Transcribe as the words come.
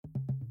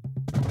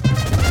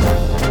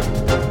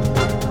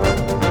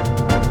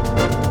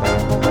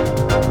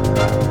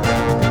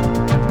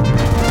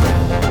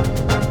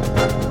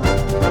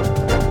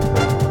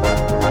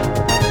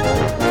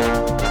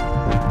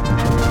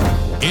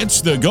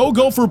It's the Go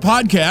Gopher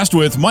podcast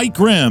with Mike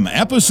Grimm,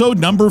 episode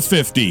number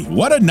 50.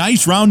 What a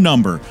nice round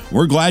number.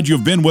 We're glad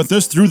you've been with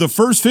us through the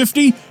first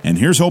 50, and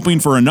here's hoping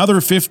for another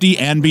 50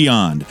 and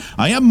beyond.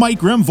 I am Mike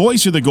Grimm,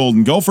 voice of the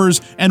Golden Gophers,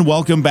 and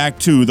welcome back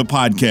to the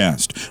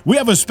podcast. We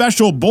have a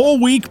special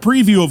Bowl Week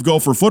preview of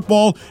Gopher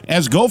football,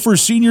 as Gopher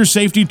senior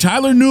safety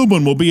Tyler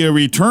Nubin will be a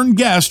return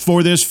guest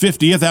for this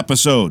 50th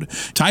episode.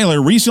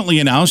 Tyler recently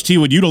announced he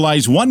would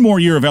utilize one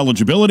more year of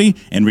eligibility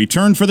and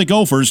return for the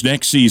Gophers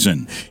next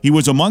season. He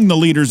was among the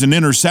leaders in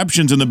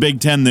interceptions in the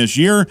Big Ten this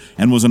year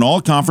and was an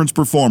all-conference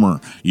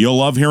performer. You'll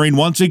love hearing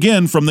once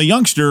again from the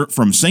youngster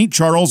from St.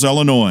 Charles,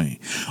 Illinois.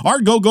 Our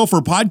Go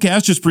Gopher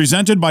podcast is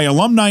presented by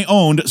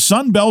alumni-owned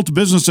Sunbelt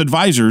Business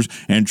Advisors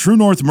and True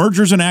North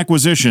Mergers and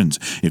Acquisitions.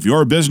 If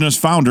you're a business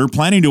founder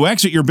planning to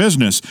exit your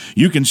business,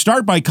 you can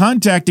start by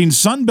contacting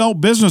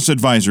Sunbelt Business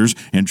Advisors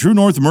and True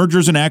North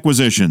Mergers and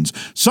Acquisitions.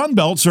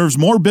 Sunbelt serves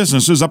more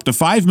businesses up to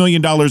 $5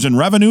 million in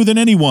revenue than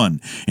anyone,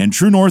 and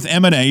True North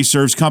M&A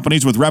serves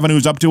companies with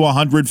revenues up to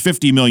 $150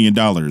 million.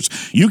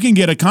 You can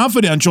get a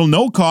confidential,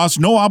 no-cost,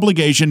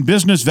 no-obligation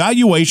business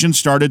valuation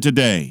started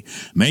today.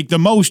 Make the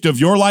most of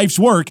your life's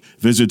work.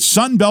 Visit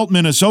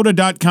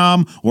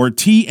sunbeltminnesota.com or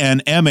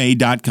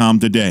tnma.com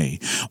today.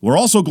 We're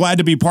also glad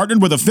to be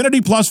partnered with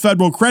Affinity Plus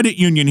Federal Credit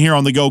Union here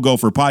on the Go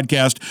Gopher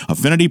podcast.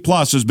 Affinity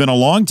Plus has been a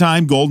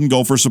long-time Golden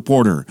Gopher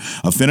supporter.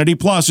 Affinity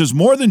Plus is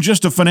more than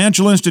just a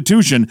financial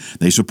institution.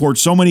 They support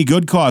so many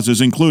good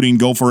causes, including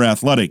Gopher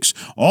athletics.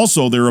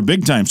 Also, they're a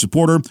big-time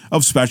supporter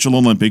of Special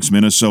Olympics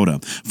Minnesota.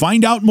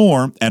 Find out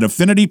more at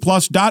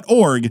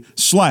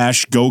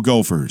affinityplus.org/Go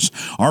Gophers.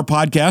 Our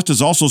podcast is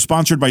also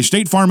sponsored by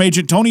State Farm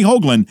agent Tony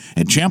Hoagland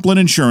at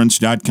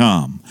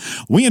ChamplinInsurance.com.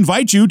 We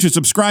invite you to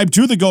subscribe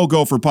to the Go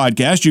Gopher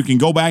podcast. You can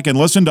go back and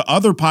listen to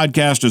other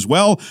podcasts as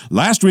well.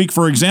 Last week,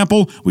 for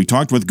example, we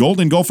talked with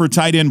Golden Gopher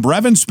tight end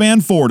Brevin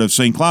Spanford of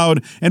St.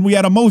 Cloud, and we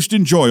had a most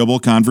enjoyable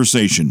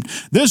conversation.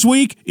 This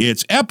week,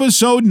 it's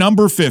episode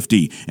number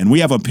 50, and we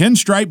have a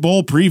Pinstripe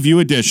Bowl preview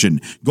edition.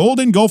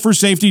 Golden Gopher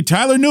safety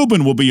Tyler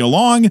Nubin will be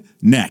along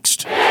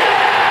next.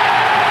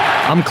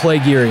 I'm Clay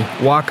Geary,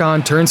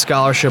 walk-on turned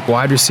scholarship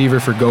wide receiver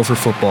for Gopher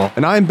football.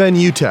 And I'm Ben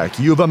Utek,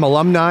 U of M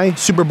alumni,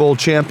 Super Bowl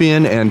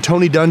champion, and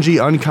Tony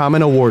Dungy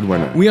Uncommon Award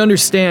winner. We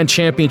understand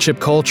championship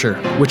culture,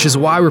 which is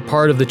why we're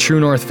part of the True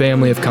North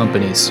family of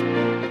companies.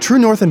 True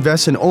North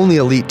invests in only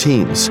elite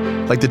teams,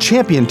 like the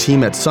champion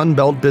team at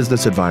Sunbelt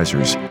Business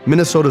Advisors,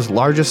 Minnesota's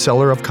largest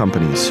seller of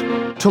companies.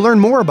 To learn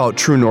more about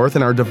True North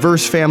and our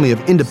diverse family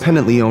of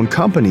independently owned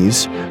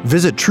companies,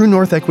 visit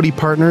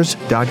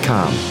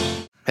TrueNorthEquityPartners.com.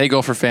 Hey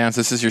Gopher fans,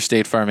 this is your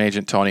State Farm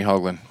agent Tony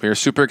Hoagland. We are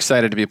super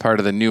excited to be part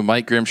of the new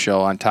Mike Grimm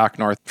Show on Talk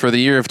North. For the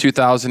year of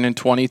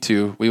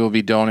 2022, we will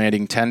be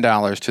donating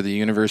 $10 to the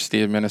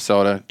University of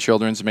Minnesota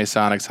Children's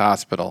Masonics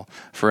Hospital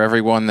for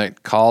everyone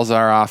that calls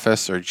our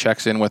office or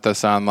checks in with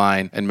us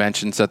online and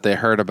mentions that they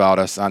heard about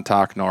us on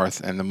Talk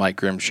North and the Mike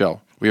Grimm Show.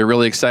 We are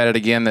really excited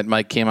again that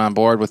Mike came on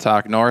board with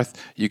Talk North.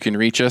 You can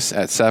reach us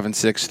at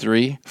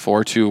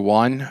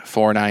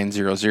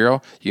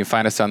 763-421-4900. You can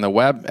find us on the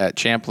web at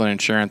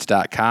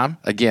ChamplinInsurance.com.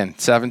 Again,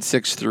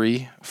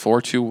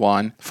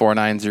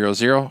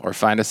 763-421-4900, or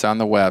find us on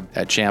the web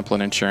at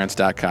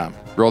ChamplinInsurance.com.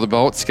 Roll the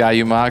boat, Sky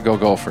Yuma, go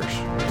Gophers.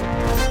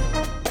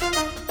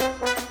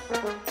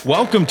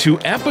 Welcome to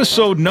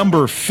episode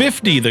number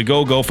 50, the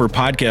Go Gopher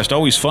podcast.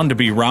 Always fun to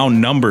be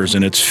round numbers,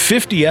 and it's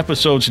 50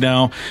 episodes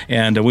now,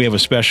 and we have a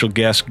special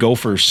guest,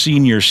 Gopher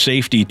senior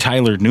safety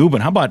Tyler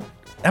Nubin. How about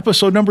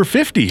episode number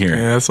 50 here?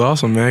 Yeah, that's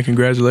awesome, man.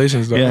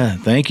 Congratulations, dog. Yeah,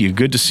 thank you.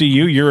 Good to see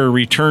you. You're a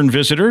return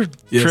visitor.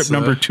 Yes, Trip sir.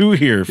 number 2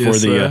 here for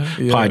the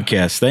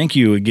podcast. Thank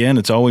you again.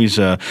 It's always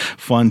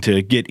fun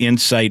to get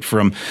insight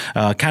from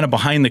kind of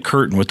behind the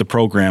curtain with the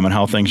program and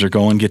how things are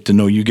going, get to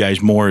know you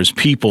guys more as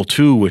people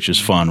too, which is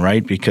fun,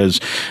 right?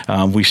 Because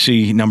we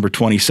see number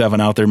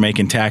 27 out there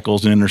making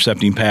tackles and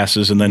intercepting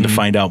passes, and then to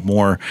find out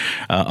more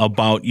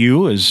about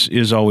you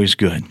is always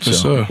good. Yes, so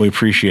sir. we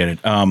appreciate it.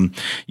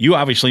 You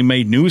obviously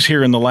made news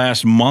here in the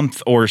last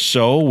month or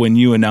so when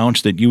you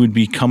announced that you would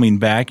be coming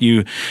back.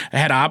 You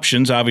had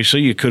options, obviously.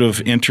 You could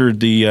have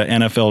entered the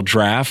NFL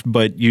draft,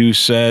 but you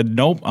said,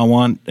 nope,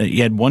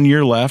 you had 1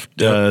 year left,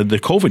 the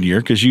COVID year,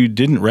 because you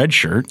didn't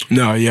redshirt.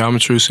 No, yeah, I'm a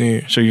true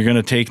senior. So you're going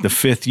to take the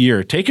 5th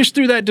year. Take us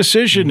through that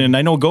decision, and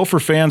I know Gopher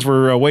fans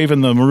were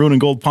waving the maroon and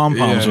gold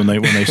pom-poms when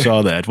they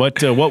saw that.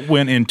 What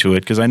went into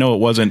it? Because I know it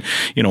wasn't,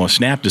 a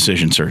snap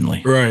decision,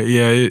 certainly. Right,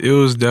 yeah, it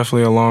was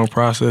definitely a long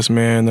process,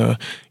 man.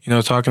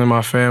 Talking to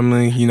my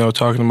family,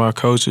 talking to my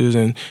coaches,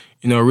 and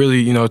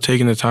really,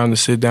 taking the time to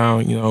sit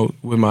down,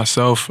 with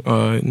myself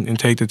and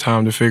take the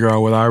time to figure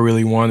out what I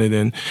really wanted.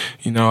 And,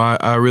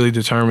 I really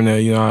determined that,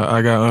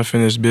 I got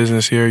unfinished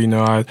business here.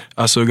 I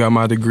still got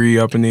my degree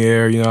up in the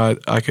air. I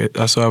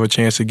still have a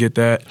chance to get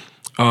that.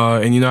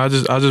 And, I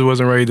just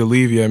wasn't ready to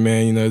leave yet,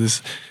 man.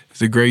 This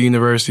is a great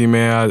university,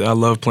 man. I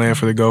love playing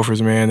for the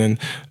Gophers, man. And,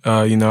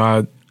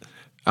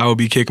 I would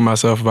be kicking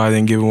myself if I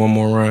didn't give it one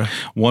more run.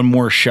 One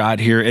more shot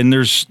here, and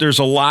there's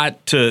a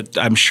lot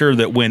I'm sure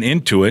that went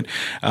into it.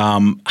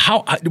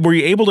 How were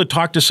you able to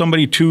talk to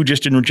somebody too,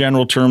 just in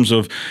general terms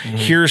of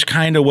here's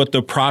kind of what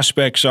the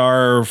prospects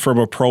are from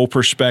a pro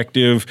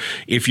perspective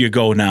if you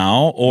go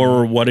now,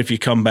 or what if you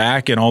come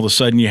back and all of a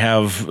sudden you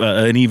have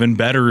an even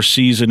better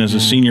season as a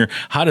senior?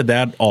 How did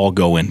that all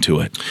go into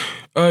it?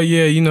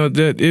 Yeah,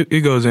 that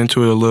it goes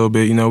into it a little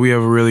bit. We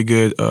have a really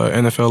good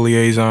NFL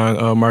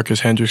liaison,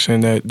 Marcus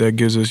Hendrickson, that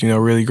gives us,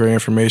 really great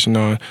information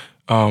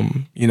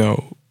on,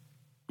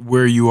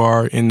 where you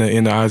are in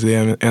the eyes of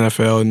the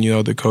NFL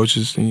and, the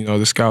coaches and,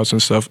 the scouts and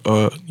stuff,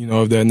 of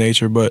that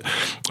nature. But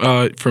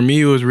for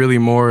me, it was really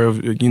more of,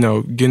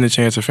 getting a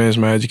chance to finish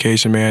my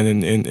education,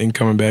 man, and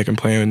coming back and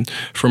playing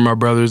for my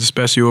brothers,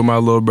 especially with my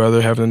little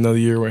brother, having another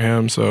year with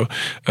him. So,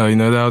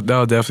 that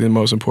was definitely the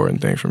most important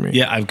thing for me.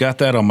 Yeah, I've got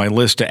that on my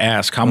list to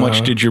ask. How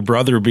much did your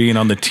brother being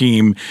on the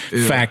team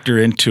factor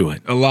into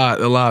it? A lot,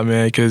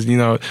 man, because,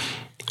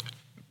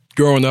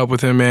 growing up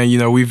with him,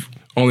 man, we've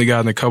only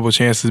gotten a couple of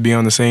chances to be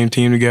on the same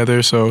team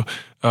together. So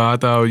I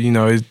thought,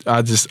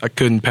 I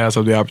couldn't pass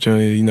up the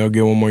opportunity to,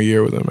 get one more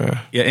year with him, man.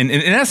 Yeah, and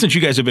in essence, you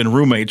guys have been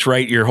roommates,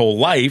 right, your whole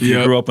life.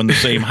 You grew up in the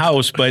same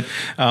house, but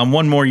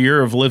one more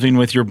year of living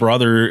with your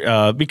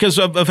brother because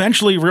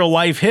eventually real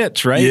life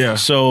hits, right? Yeah,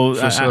 so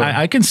sure.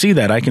 I can see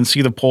that. I can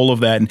see the pull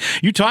of that. And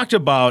you talked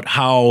about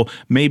how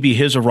maybe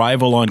his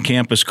arrival on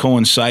campus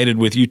coincided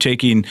with you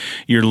taking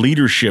your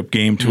leadership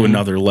game to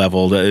another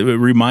level.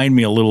 Remind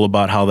me a little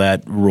about how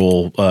that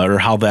role or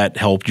how that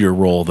helped your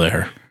role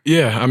there.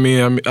 Yeah, I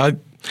mean,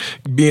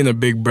 being a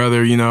big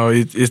brother,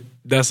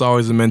 that's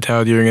always the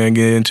mentality you're going to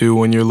get into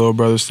when your little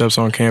brother steps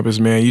on campus,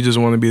 man. You just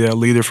want to be that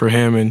leader for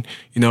him and,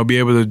 be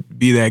able to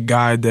be that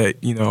guy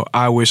that,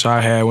 I wish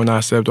I had when I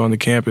stepped on the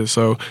campus.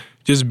 So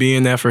just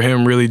being that for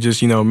him really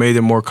just, made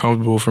it more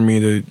comfortable for me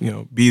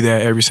to, be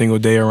that every single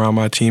day around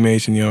my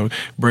teammates and,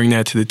 bring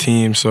that to the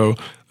team. So,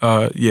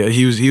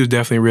 he was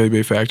definitely a really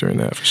big factor in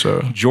that for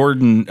sure.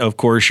 Jordan, of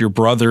course, your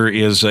brother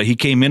is he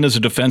came in as a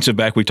defensive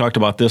back. We talked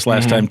about this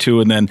last time too,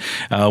 and then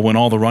when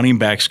all the running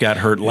backs got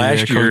hurt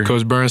last year,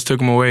 Coach Burns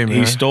took him away, man.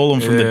 He stole him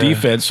from the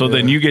defense. So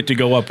then you get to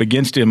go up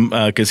against him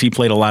because he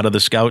played a lot of the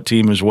scout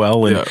team as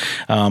well. And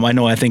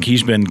I think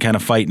he's been kind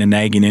of fighting a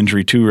nagging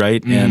injury too,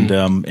 right?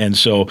 And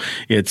so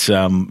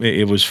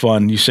it was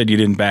fun. You said you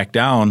didn't back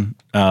down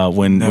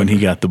when he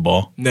got the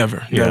ball.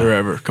 Never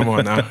ever. Come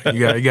on now,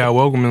 you got to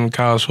welcome him to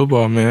college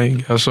football, man. You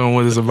got to show him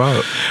what it's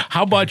about.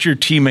 How about your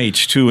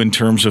teammates too, in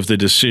terms of the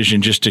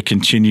decision just to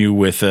continue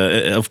with?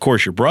 Of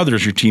course, your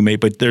brother's your teammate,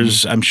 but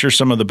there's I'm sure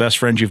some of the best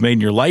friends you've made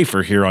in your life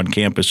are here on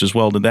campus as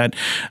well. Did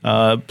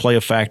that play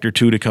a factor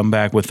too to come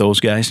back with those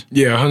guys?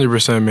 Yeah,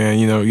 100%,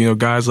 man.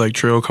 Guys like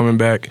Trill coming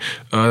back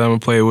that I'm gonna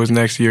play with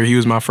next year. He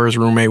was my first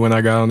roommate when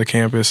I got on the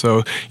campus,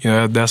 so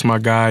that's my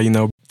guy.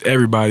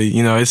 Everybody,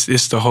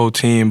 it's the whole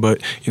team,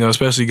 but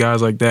especially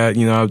guys like that.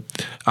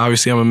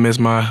 Obviously I'm gonna miss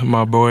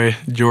my boy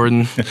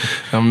Jordan.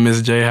 I'm gonna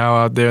miss Jay Howe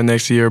out there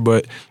next year,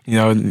 but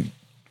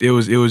it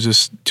was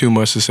just too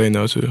much to say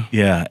no to.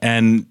 Yeah,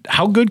 and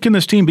how good can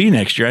this team be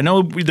next year? I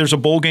know there's a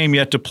bowl game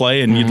yet to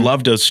play, and you'd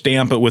love to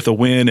stamp it with a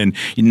win, and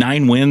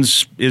 9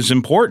 wins is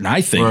important,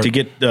 I think, to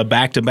get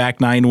back-to-back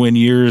 9-win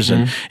years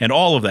and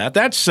all of that.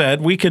 That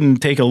said, we can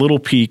take a little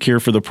peek here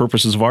for the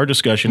purposes of our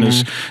discussion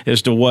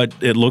as to what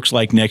it looks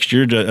like next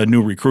year. A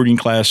new recruiting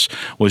class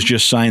was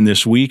just signed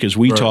this week as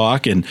we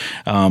talk, and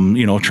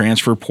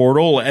transfer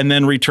portal, and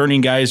then returning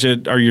guys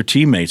that are your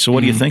teammates. So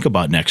what do you think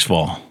about next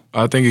fall?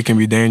 I think it can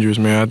be dangerous,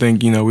 man. I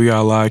think, we got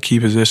a lot of key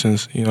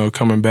positions,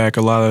 coming back,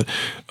 a lot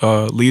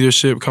of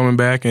leadership coming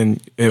back, and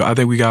I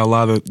think we got a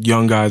lot of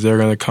young guys that are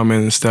going to come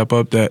in and step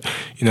up that,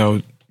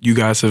 you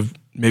guys have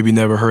maybe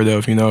never heard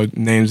of,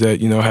 names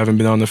that, haven't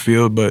been on the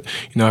field, but,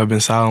 have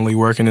been silently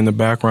working in the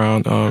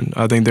background.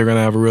 I think they're going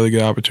to have a really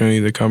good opportunity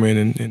to come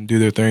in and do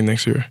their thing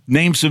next year.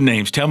 Name some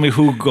names. Tell me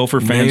who Gopher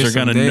fans are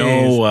going to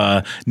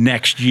know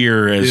next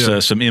year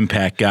as some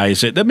impact guys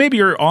that maybe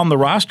are on the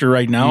roster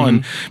right now.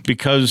 And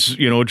because,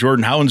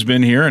 Jordan Howland's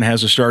been here and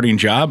has a starting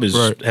job,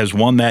 has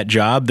won that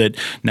job, that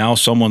now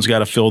someone's got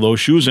to fill those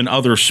shoes and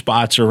other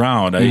spots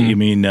around.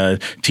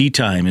 Tea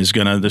Time is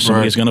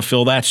somebody's going to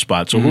fill that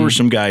spot. So who are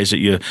some guys that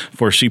you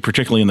foresee,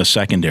 particularly in the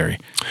secondary?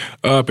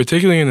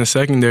 Particularly in the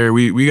secondary,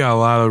 we got a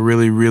lot of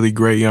really, really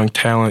great young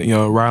talent.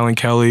 Rylan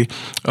Kelly,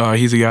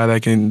 he's a guy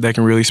that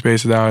can really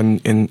space it out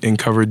and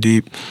cover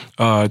deep.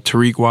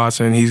 Tariq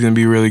Watson, he's going to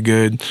be really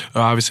good.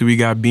 Obviously, we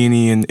got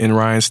Beanie and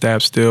Ryan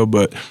Stapp still,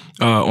 but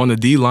on the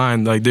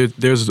D-line,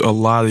 there's a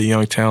lot of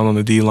young talent on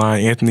the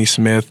D-line. Anthony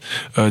Smith,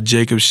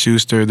 Jacob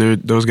Schuster,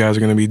 those guys are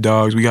going to be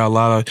dogs. We got a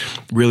lot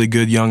of really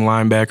good young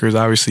linebackers.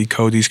 Obviously,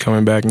 Cody's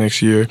coming back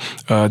next year.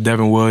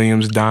 Devin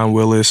Williams, Don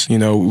Willis.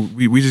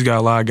 We just got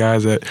a lot of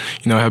guys that,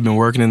 have been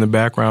working in the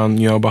background,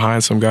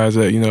 behind some guys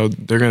that,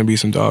 they're going to be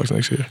some dogs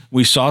next year.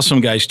 We saw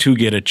some guys, too,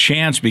 get a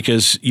chance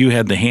because you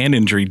had the hand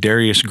injury,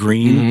 Darius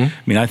Green.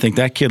 I think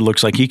that kid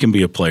looks like he can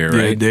be a player,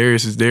 right? Yeah,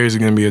 Darius is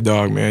going to be a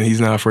dog, man. He's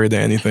not afraid of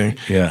anything.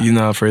 Yeah. He's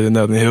not afraid of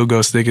nothing. He'll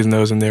go stick his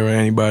nose in there with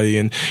anybody,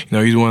 and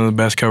he's one of the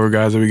best cover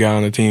guys that we got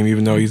on the team,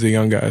 even though he's a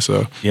young guy.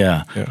 So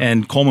yeah.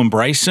 And Coleman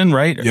Bryson,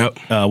 right? Yep.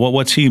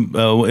 What's he?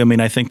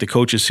 I think the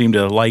coaches seem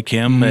to like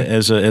him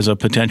as a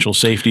potential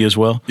safety as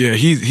well. Yeah,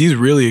 he's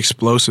really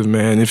explosive,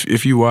 man.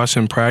 If you watch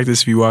him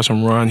practice, if you watch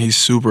him run, he's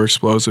super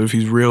explosive.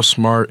 He's real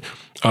smart.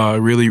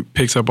 Really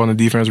picks up on the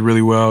defense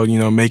really well,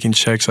 making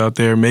checks out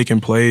there,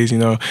 making plays.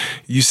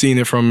 You've seen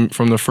it from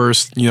the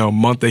first,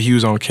 month that he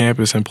was on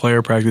campus and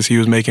player practice. He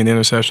was making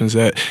interceptions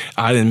that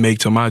I didn't make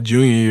till my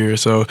junior year.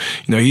 So,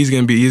 he's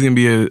gonna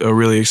be a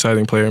really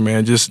exciting player,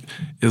 man. Just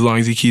as long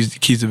as he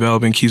keeps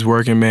developing, keeps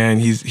working, man.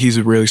 He's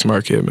a really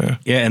smart kid, man.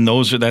 Yeah, and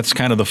that's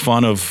kind of the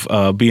fun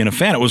of being a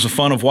fan. It was the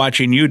fun of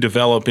watching you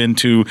develop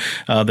into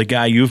the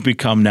guy you've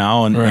become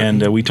now,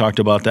 and we talked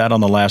about that on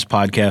the last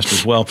podcast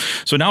as well.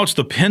 So now it's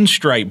the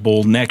Pinstripe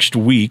Bowl next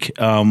week.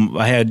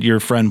 I had your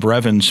friend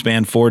Brevin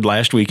Spanford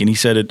last week, and he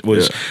said it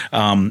was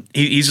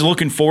he's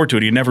looking forward to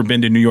it. He'd never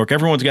been to New York.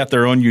 Everyone's got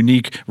their own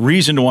unique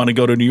reason to want to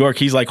go to New York.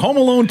 He's like, Home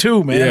Alone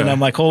too, man. And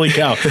I'm like, holy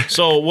cow.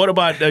 So what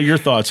about your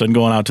thoughts on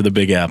going out to the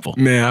Big Apple?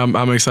 Man,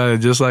 I'm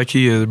excited just like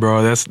he is,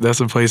 bro.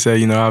 That's a place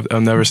that,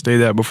 I've never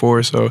stayed at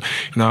before. So,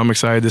 I'm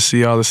excited to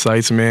see all the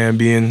sights, man,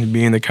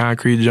 being the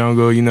concrete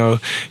jungle.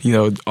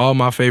 All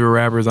my favorite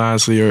rappers,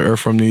 honestly, are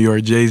from New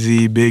York.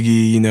 Jay-Z,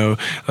 Biggie,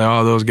 like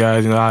all those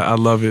guys. I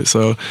love it.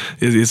 So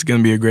it's going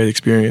to be a great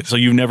experience. So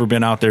you've never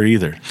been out there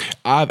either?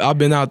 I've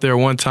been out there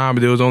one time,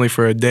 but it was only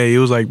for a day. It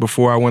was like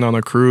before I went on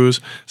a cruise.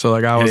 So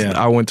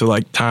I went to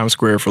like Times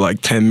Square for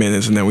like 10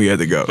 minutes and then we had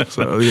to go.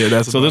 So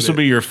this will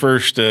be your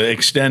first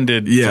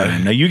extended. Yeah.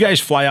 Now you guys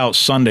fly out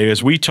Sunday.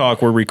 As we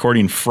talk, we're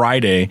recording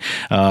Friday,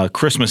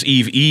 Christmas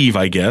Eve,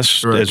 I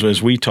guess. Right.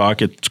 As we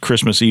talk, it's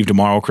Christmas Eve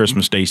tomorrow,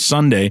 Christmas Day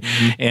Sunday,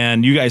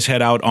 and you guys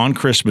head out on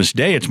Christmas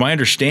Day. It's my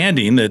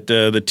understanding that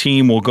the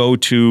team will go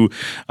to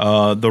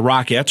the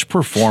Rockettes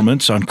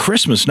performance on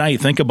Christmas night.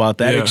 Think about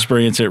that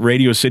experience at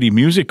Radio City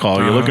Music Hall.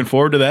 You're looking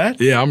forward to that?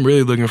 Yeah, I'm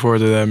really looking forward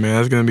to that, man.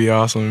 That's going to be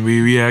awesome.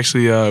 We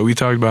actually we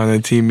talked about it in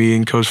a team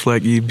meeting. Coach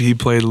Fleck, he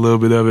played a little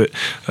bit of it,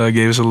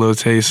 gave us a little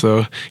taste.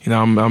 So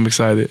I'm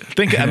excited.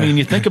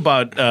 You think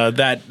about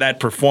that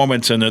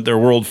performance, and they're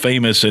world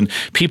famous, and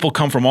people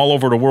come from all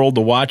over the world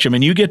to watch them,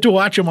 and you get to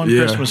watch them on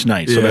Christmas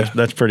night. So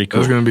that's pretty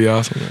cool. That's going to be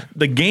awesome, man.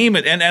 The game,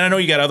 and I know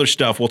you got other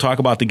stuff. We'll talk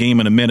about the game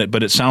in a minute,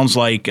 but it sounds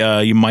like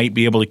you might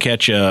be able to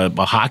catch a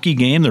hockey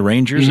game, the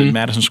Rangers at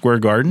Madison Square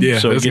Garden. Yeah,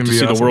 so you get to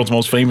see awesome. The world's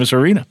most famous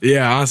arena.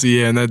 Yeah,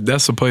 honestly, and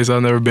that's a place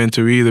I've never been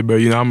to either.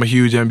 But I'm a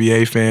huge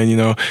NBA fan.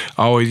 I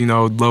always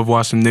love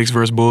watching Knicks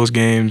versus Bulls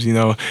games.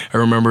 I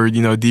remember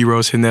D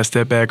Rose hitting that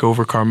step back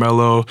over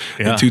Carmelo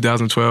in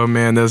 2012.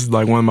 Man, that's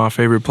like one of my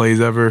favorite plays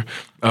ever.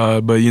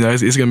 But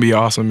it's gonna be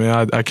awesome,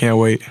 man. I can't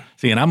wait.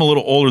 See, and I'm a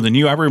little older than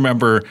you. I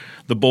remember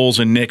the Bulls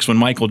and Knicks when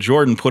Michael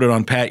Jordan put it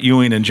on Pat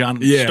Ewing and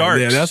Jonathan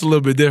Starks. Yeah, that's a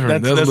little bit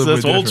different.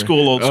 That's old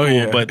school.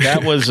 But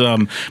that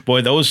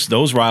was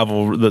those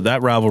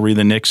rivalry,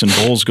 the Knicks and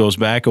Bulls, goes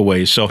back a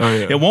ways. So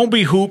it won't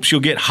be hoops.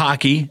 You'll get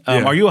hockey.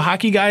 Are you a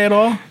hockey guy at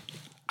all?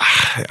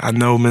 I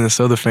know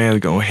Minnesota fans are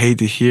gonna hate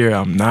to hear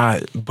I'm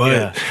not,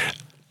 but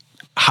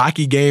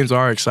hockey games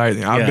are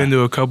exciting. I've been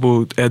to a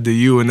couple at the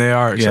U, and they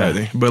are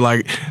exciting. But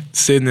like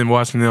sitting and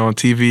watching it on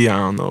TV, I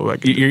don't know.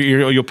 Like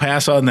you'll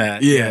pass on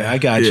that. Yeah, I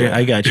got you.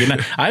 I got you. Now,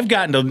 I've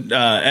gotten to.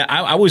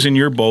 I was in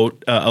your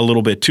boat a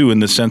little bit too, in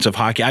the sense of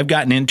hockey. I've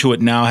gotten into it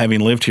now, having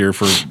lived here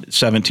for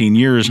 17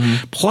 years.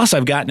 Plus,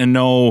 I've gotten to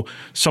know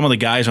some of the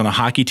guys on the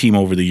hockey team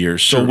over the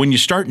years. So when you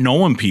start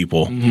knowing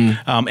people,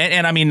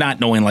 and I mean not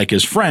knowing like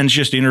as friends,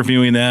 just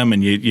interviewing them,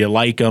 and you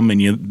like them,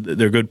 and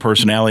they're good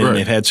personality, and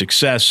they've had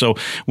success. So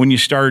when you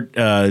start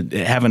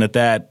having it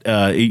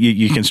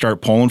you can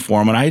start pulling for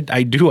them. And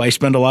I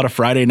spend a lot of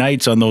Friday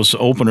nights on those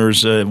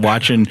openers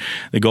watching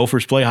the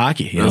Gophers play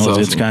hockey.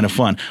 It's kind of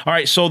fun. All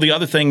right, so the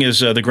other thing is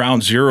the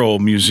Ground Zero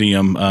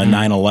Museum,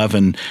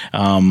 9/11.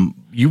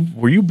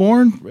 Were you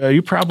born?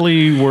 You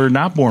probably were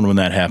not born when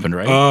that happened,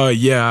 right?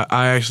 Yeah,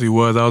 I actually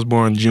was. I was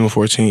born June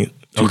 14th,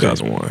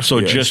 2001.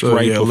 So just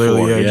right before.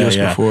 Literally, just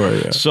before.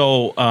 Yeah.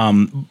 So,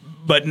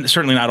 but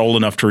certainly not old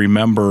enough to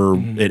remember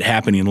it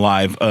happening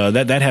live.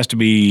 That has to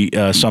be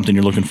something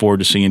you're looking forward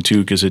to seeing too,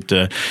 because it,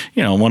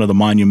 one of the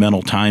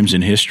monumental times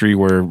in history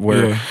where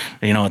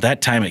at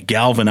that time it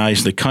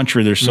galvanized the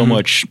country. There's so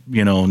much,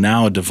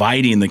 now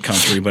dividing the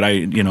country. But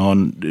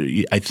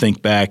I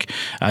think back.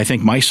 I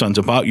think my son's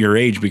about your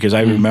age, because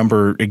I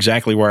remember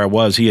exactly where I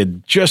was. He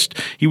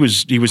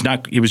was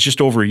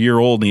just over a year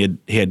old, and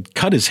he had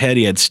cut his head.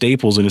 He had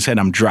staples in his head.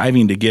 I'm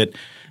driving to get.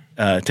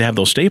 To have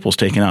those staples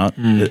taken out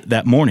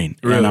that morning,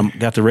 and I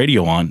got the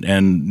radio on,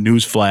 and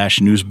news flash,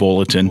 news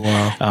bulletin,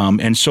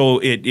 and so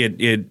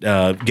it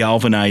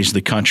galvanized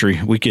the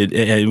country. We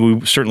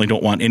certainly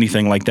don't want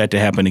anything like that to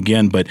happen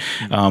again, but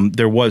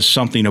there was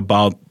something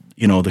about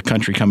the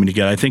country coming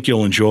together. I think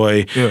you'll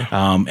enjoy,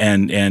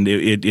 and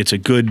it's a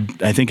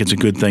good. I think it's a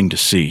good thing to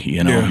see.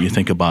 You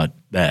think about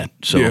that.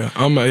 So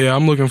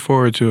I'm looking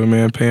forward to it,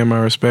 man. Paying my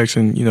respects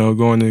and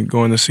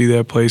going to see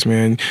that place,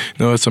 man.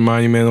 It's a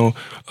monumental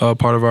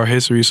part of our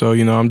history. So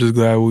I'm just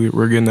glad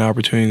we're getting the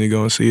opportunity to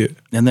go and see it.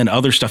 And then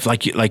other stuff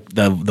like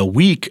the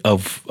week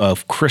of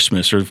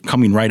Christmas or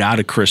coming right out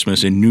of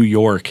Christmas in New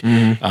York,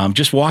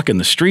 just walking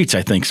the streets,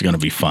 I think is going to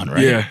be fun,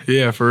 right?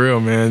 Yeah, for real,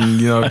 man.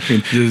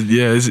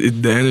 It's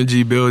the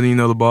energy building.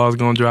 The ball's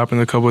going to drop in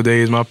a couple of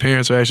days. My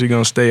parents are actually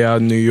going to stay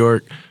out in New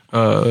York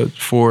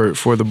for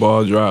the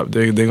ball drop.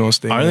 They're gonna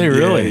stay. Are they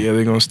really? Yeah,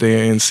 they're gonna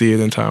stay and see it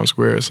in Times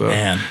Square. So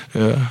man,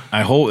 yeah.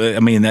 I hope. I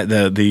mean that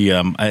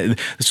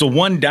it's the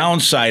one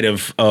downside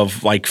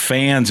of like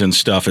fans and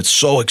stuff. It's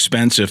so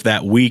expensive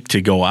that week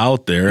to go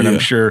out there, and I'm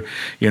sure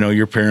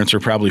your parents are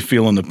probably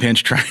feeling the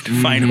pinch trying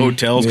to find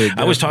hotels. Yeah,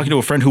 I was talking to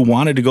a friend who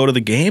wanted to go to the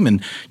game,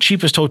 and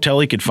cheapest hotel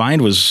he could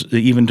find was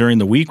even during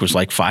the week was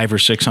like $500 or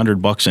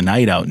 $600 a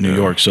night out in New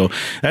York. So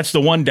that's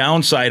the one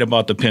downside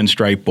about the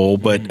Pinstripe Bowl.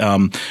 But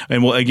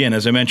again,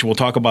 as I mentioned, we'll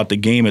talk about the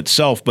game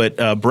itself, but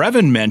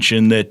Brevin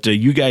mentioned that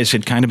you guys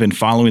had kind of been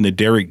following the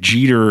Derek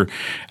Jeter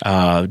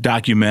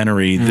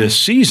documentary this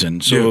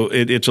season. So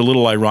it's a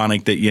little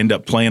ironic that you end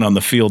up playing on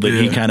the field that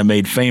he kind of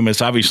made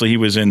famous. Obviously, he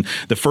was in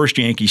the first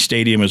Yankee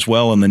Stadium as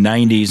well in the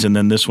 90s, and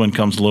then this one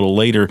comes a little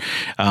later.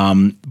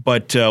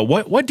 But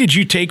what did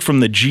you take from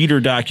the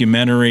Jeter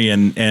documentary,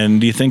 and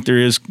do you think there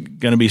is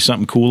going to be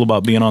something cool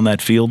about being on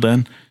that field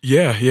then?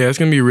 Yeah, it's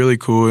gonna be really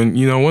cool. And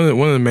one of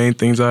the main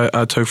things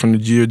I took from the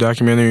Jeter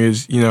documentary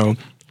is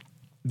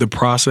the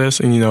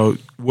process and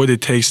what it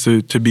takes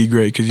to be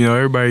great. Because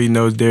everybody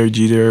knows Derek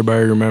Jeter,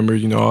 everybody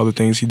remembers all the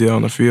things he did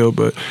on the field,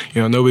 but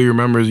nobody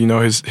remembers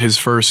his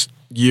first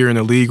year in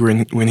the league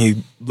when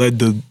he led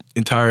the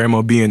entire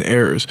MLB in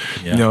errors.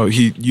 Yeah.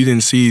 You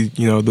didn't see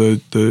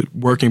the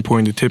working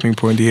point, the tipping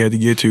point he had to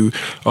get to,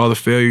 all the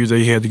failures that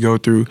he had to go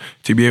through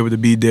to be able to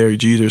beat Derek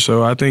Jeter.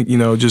 So I think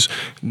just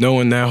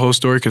knowing that whole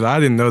story, because I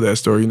didn't know that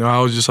story. I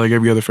was just like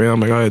every other fan. I'm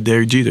like, oh,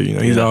 Derek Jeter.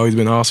 He's always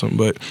been awesome.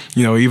 But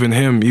even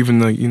him, even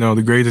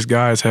the greatest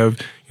guys have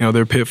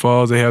their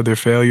pitfalls, they have their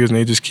failures, and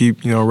they just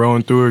keep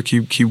rolling through it,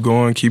 keep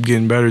going, keep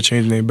getting better,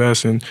 changing their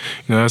best, and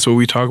that's what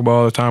we talk about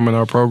all the time in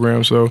our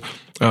program. So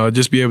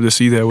just be able to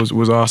see that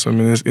was awesome,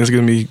 and it's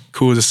going to be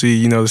cool to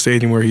see the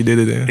stadium where he did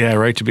it in. Yeah,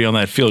 right. To be on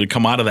that field, you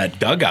come out of that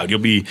dugout, you'll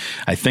be,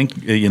 I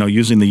think,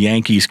 using the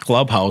Yankees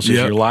clubhouse as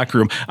your locker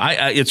room.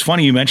 It's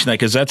funny you mentioned that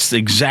because that's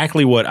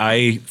exactly what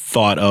I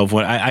thought of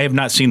when I have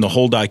not seen the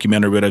whole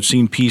documentary, but I've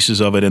seen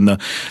pieces of it. And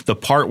the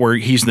part where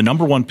he's the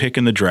number one pick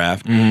in the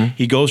draft,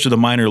 he goes to the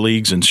minor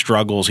leagues and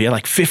struggles. He had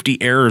like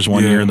 50 errors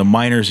one year in the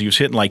minors. He was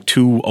hitting like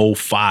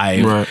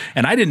 205, right.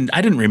 And I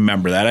didn't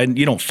remember that. I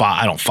don't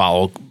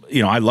follow.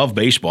 I love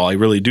baseball, I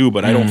really do,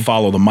 but I don't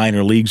follow the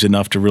minor leagues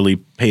enough to really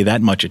pay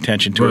that much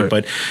attention to it.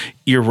 But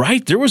you're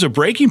right, there was a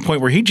breaking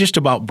point where he just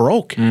about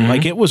broke.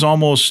 Like it was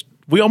almost,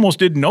 we almost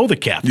didn't know the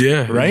captain.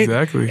 Yeah, right?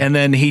 Exactly. And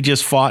then he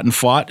just fought,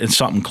 and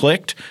something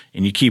clicked,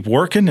 and you keep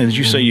working, and as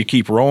you say, you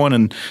keep rowing,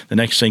 and the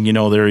next thing you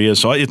know, there he is.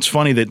 So it's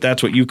funny that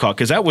that's what you caught,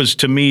 because that was,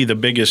 to me, the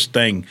biggest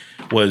thing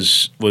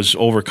was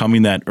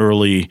overcoming that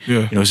early,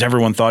 as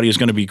everyone thought he was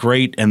going to be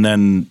great, and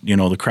then,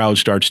 the crowd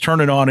starts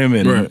turning on him,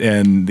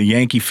 and the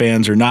Yankee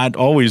fans are not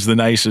always the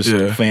nicest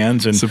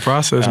fans. And it's a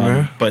process,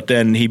 man. But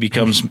then he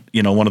becomes,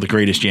 one of the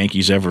greatest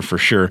Yankees ever, for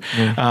sure.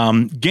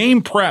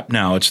 Game prep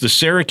now. It's the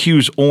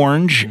Syracuse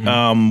Orange.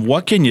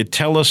 What can you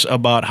tell us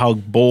about how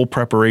bowl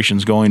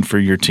preparation's going for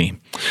your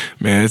team?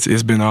 Man,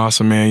 it's been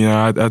awesome,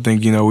 man. I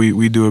think,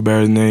 we do it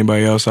better than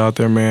anybody else out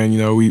there, man.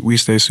 We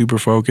stay super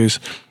focused.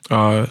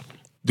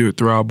 Do it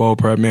throughout bowl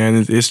prep,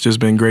 man. It's just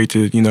been great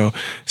to,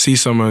 see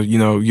some of,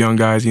 young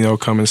guys,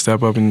 come and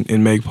step up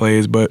and make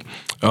plays. But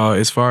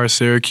as far as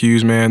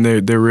Syracuse, man,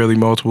 they're really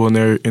multiple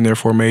in their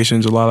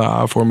formations, a lot of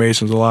odd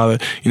formations, a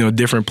lot of,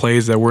 different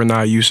plays that we're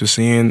not used to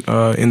seeing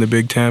in the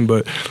Big Ten.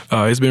 But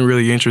it's been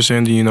really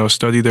interesting to,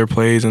 study their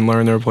plays and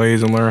learn their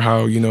plays and learn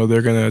how,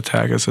 they're going to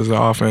attack us as an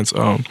offense.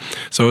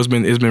 So it's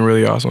been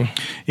really awesome.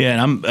 Yeah,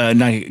 and I'm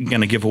not going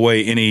to give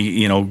away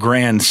any,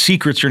 grand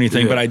secrets or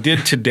anything, but I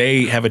did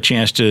today have a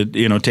chance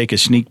to, take a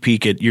sneak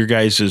peek at your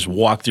guys'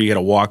 walkthrough. You had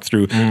a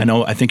walkthrough.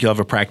 I think you'll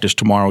have a practice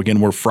tomorrow. Again,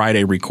 we're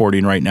Friday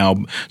recording right now,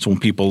 so when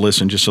people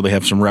listen, just so they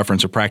have some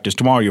reference of practice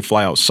tomorrow, you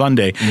fly out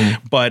Sunday.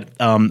 But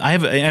I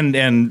have,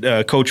 and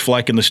Coach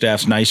Fleck and the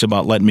staff's nice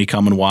about letting me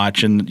come and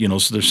watch. And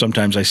so there's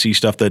sometimes I see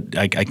stuff that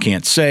I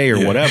can't say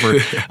or whatever.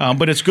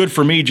 But it's good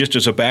for me just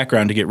as a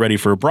background to get ready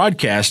for a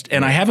broadcast.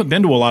 And I haven't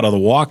been to a lot of the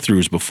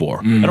walkthroughs before.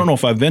 I don't know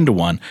if I've been to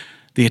one.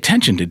 The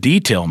attention to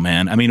detail,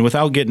 man. I mean,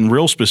 without getting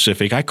real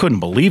specific, I couldn't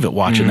believe it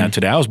watching that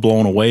today. I was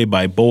blown away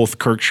by both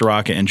Kirk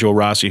Shiraka and Joe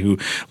Rossi, who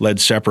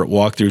led separate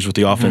walkthroughs with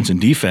the offense and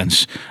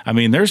defense. I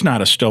mean, there's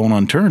not a stone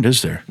unturned,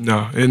 is there?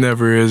 No, it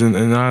never is. And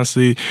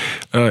honestly,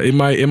 it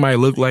might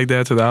look like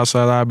that to the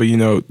outside eye, but,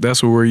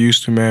 that's what we're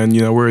used to, man.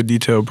 We're a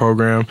detailed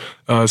program,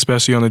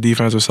 especially on the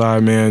defensive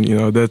side, man.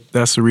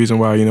 That's the reason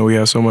why, we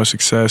have so much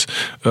success,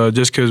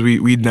 just because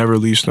we never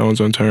leave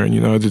stones unturned.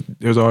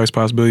 There's always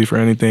possibility for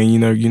anything. You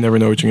never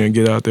know what you're going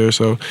to get out there.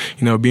 So,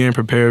 being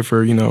prepared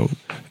for,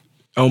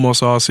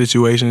 almost all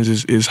situations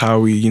is how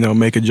we,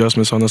 make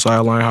adjustments on the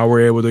sideline, how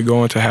we're able to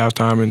go into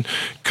halftime and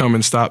come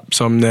and stop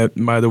something that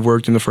might have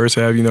worked in the first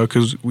half,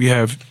 because we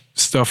have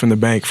stuff in the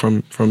bank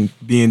from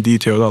being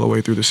detailed all the way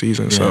through the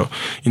season.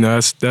 Yeah.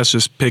 So, that's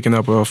just picking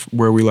up off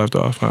where we left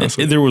off,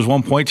 honestly. There was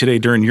one point today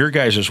during your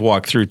guys'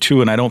 walkthrough,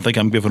 too, and I don't think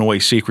I'm giving away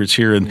secrets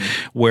here, and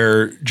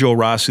where Joe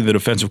Rossi, the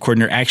defensive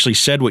coordinator, actually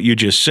said what you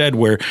just said,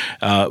 where,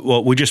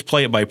 we just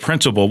play it by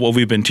principle, what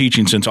we've been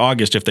teaching since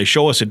August. If they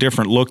show us a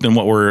different look than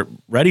what we're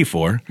ready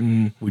for,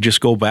 we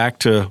just go back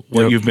to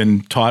what you've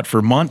been taught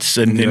for months,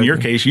 and in your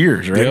case,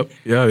 years, right? Yep.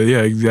 Yeah,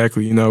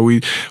 exactly.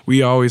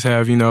 We always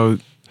have,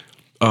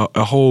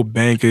 a whole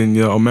bank and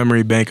a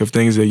memory bank of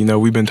things that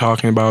we've been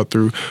talking about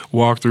through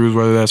walkthroughs,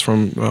 whether that's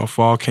from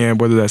fall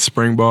camp, whether that's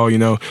spring ball.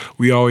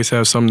 We always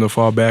have something to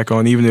fall back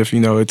on, even if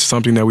it's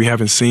something that we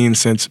haven't seen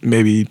since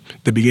maybe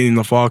the beginning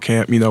of fall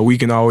camp. We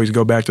can always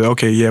go back to,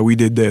 okay, yeah, we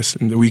did this,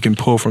 and we can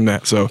pull from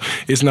that. So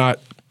it's not.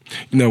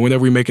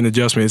 Whenever we make an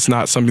adjustment, it's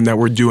not something that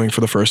we're doing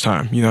for the first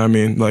time. You know what I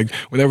mean? Like,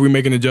 whenever we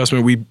make an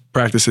adjustment, we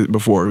practice it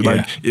before. Yeah.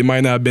 Like, it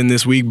might not have been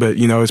this week, but,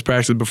 it's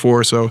practiced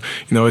before. So,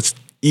 it's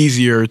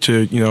easier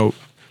to,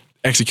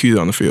 executed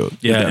on the field.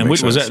 Yeah, and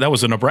was that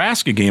was a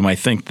Nebraska game, I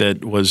think,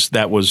 that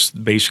was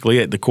basically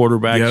it. The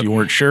quarterbacks, you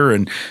weren't sure.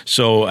 And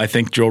so I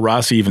think Joe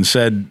Rossi even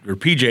said, or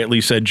PJ at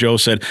least said, Joe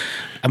said,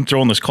 I'm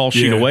throwing this call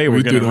sheet away.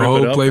 We're going to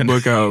rip it up.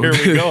 Playbook out. Here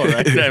we go,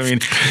 right? I mean,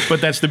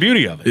 but that's the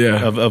beauty of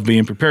it, of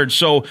being prepared.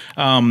 So,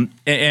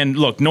 and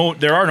look,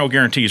 there are no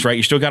guarantees, right?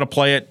 You still got to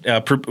play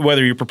it,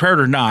 whether you're prepared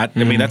or not.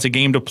 I mean, that's a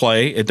game to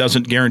play. It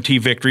doesn't guarantee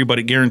victory, but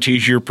it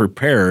guarantees you're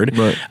prepared.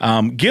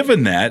 Right.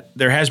 Given that,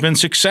 there has been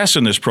success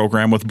in this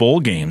program with bowl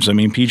games. I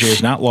mean, PJ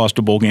has not lost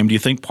a bowl game. Do you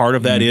think part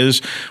of that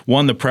is,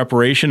 one, the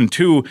preparation, and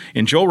two,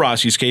 in Joe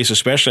Rossi's case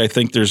especially, I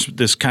think there's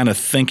this kind of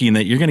thinking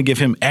that you're going to give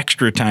him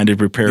extra time to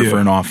prepare for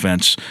an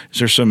offense. Is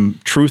there some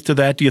truth to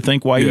that, do you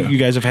think, why you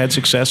guys have had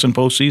success in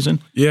postseason?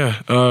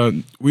 Yeah.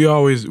 We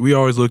always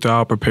look to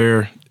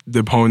out-prepare the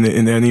opponent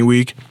in any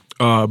week,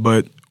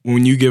 but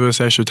when you give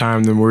us extra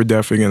time, then we're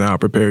definitely going to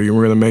out-prepare you.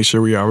 We're going to make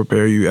sure we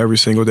out-prepare you every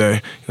single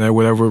day.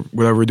 Whatever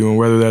we're doing,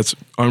 whether that's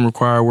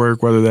unrequired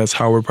work, whether that's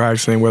how we're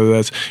practicing, whether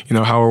that's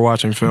how we're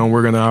watching film,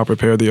 we're going to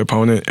out-prepare the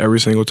opponent every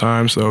single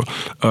time. So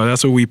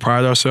that's what we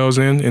pride ourselves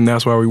in, and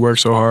that's why we work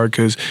so hard,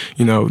 because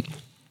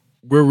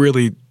we're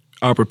really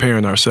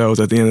out-preparing ourselves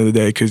at the end of the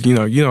day, because you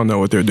don't know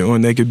what they're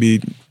doing. They could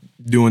be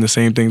doing the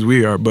same things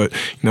we are, but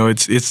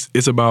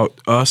it's about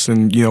us,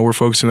 and we're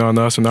focusing on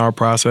us and our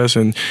process,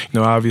 and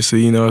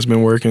obviously it's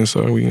been working,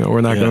 so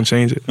we're not going to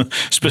change it.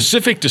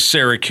 Specific to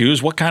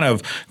Syracuse, what kind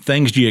of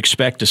things do you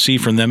expect to see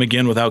from them,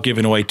 again, without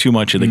giving away too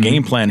much of the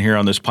game plan here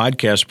on this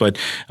podcast? But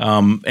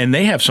and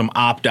they have some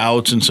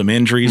opt-outs and some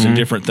injuries and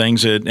different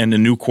things, and a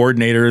new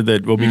coordinator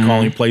that will be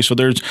calling plays. So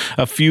there's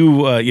a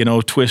few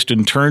twists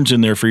and turns in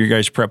there for your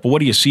guys' prep. But what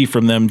do you see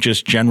from them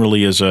just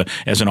generally as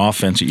an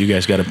offense that you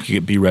guys got to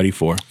be ready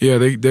for? Yeah,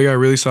 they got a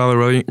really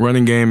solid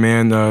running game,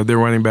 man. Their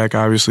running back,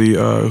 obviously,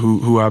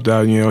 who opted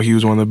out, he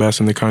was one of the best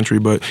in the country.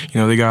 But,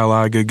 they got a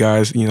lot of good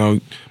guys,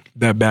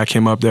 that back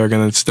him up. They're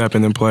going to step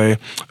in and play.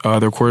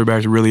 Their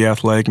quarterback's really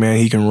athletic, man.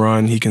 He can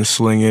run. He can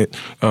sling it.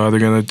 They're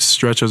going to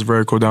stretch us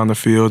vertical down the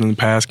field in the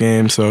pass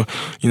game. So,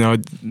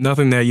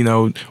 nothing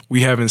that,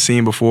 we haven't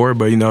seen before,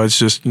 but, it's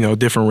just,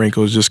 different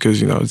wrinkles just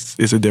because,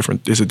 it's a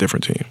different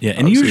team. Yeah,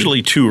 and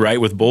usually, too,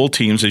 right, with bowl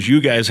teams, as you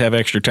guys have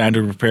extra time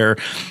to prepare,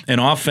 an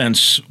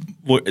offense –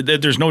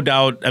 there's no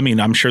doubt. I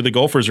mean, I'm sure the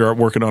Gophers are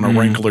working on a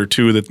wrinkle or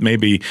two that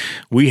maybe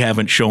we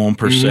haven't shown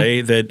per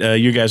se. That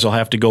you guys will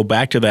have to go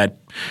back to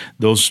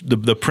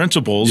the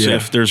principles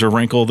if there's a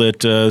wrinkle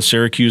that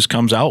Syracuse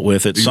comes out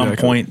with at some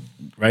point.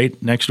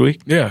 Right, next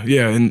week? Yeah,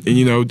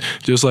 and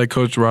just like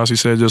Coach Rossi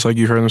said, just like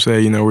you heard him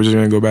say, we're just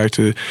going to go back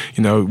to,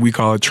 we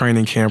call it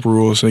training camp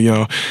rules. So,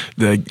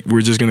 that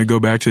we're just going to go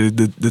back to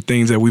the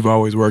things that we've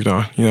always worked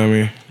on. You know what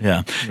I mean?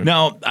 Yeah.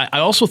 Now, I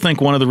also think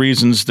one of the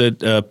reasons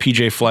that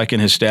P.J. Fleck and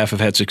his staff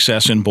have had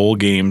success in bowl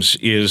games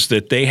is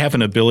that they have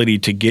an ability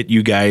to get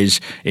you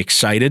guys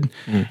excited.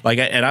 And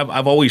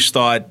I've always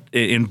thought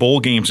in bowl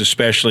games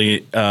especially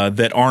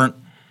that aren't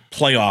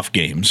playoff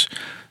games,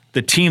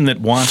 the team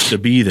that wants to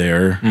be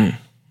there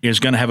is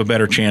going to have a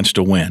better chance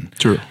to win.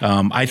 True.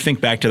 I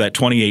think back to that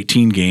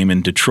 2018 game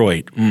in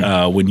Detroit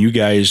when you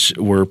guys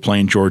were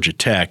playing Georgia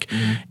Tech,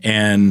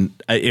 and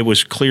it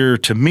was clear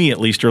to me, at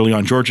least early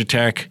on, Georgia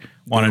Tech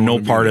wanted no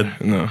part of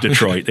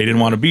Detroit. They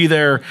didn't want to be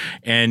there.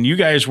 And you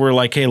guys were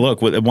like, hey,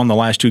 look, we won the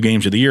last 2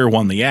 games of the year,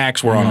 won the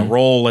Axe, we're on a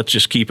roll, let's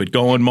just keep it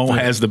going. Mo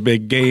has the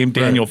big game,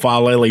 Daniel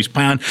Faalele's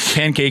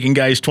pancaking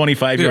guys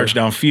 25 yards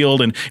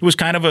downfield. And it was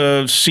kind of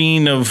a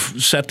scene of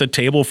set the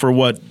table for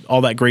what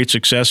all that great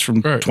success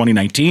from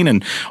 2019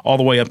 and all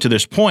the way up to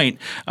this point.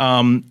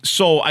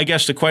 So I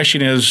guess the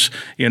question is,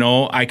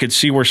 I could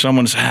see where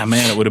someone's,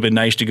 man, it would have been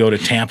nice to go to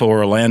Tampa or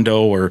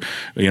Orlando or,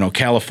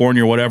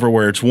 California or whatever,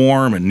 where it's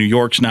warm and New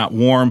York's not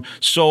warm.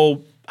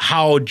 So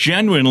how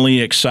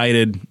genuinely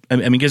excited. I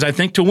mean, because I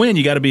think to win,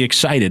 you got to be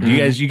excited.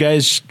 You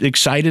guys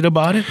excited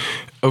about it?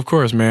 Of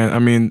course, man. I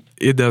mean,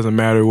 it doesn't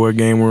matter what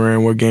game we're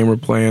in, what game we're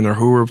playing, or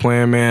who we're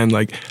playing, man.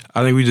 Like,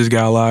 I think we just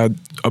got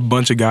a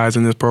bunch of guys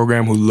in this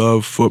program who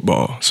love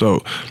football.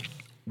 So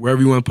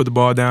wherever you want to put the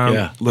ball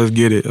down, let's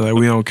get it. Like,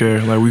 we don't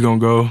care. Like, we gonna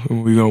go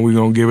and we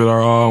gonna give it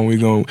our all, and we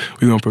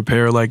gonna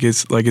prepare like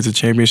it's a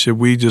championship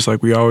week, just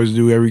like we always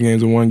do. Every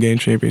game's a 1-game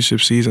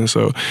championship season.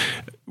 So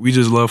we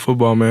just love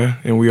football, man,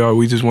 and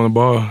we just want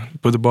to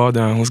put the ball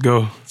down. Let's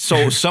go.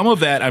 So some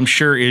of that, I'm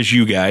sure, is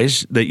you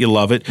guys that you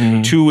love it.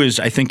 Two is,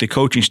 I think, the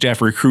coaching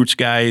staff recruits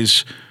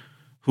guys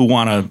who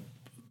want to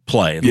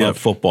play and love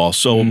football.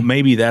 So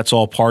maybe that's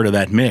all part of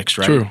that mix,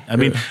 right? True. I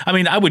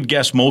mean, I would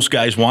guess most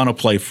guys want to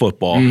play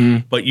football,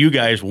 but you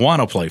guys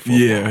want to play football.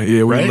 Yeah,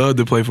 we right? love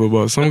to play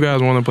football. Some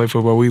guys want to play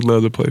football. We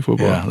love to play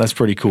football. Yeah, that's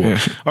pretty cool. Yeah.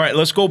 All right,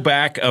 let's go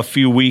back a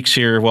few weeks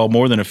here. Well,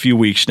 more than a few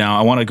weeks now.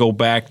 I want to go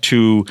back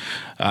to,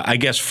 I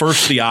guess,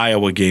 first the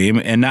Iowa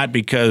game, and not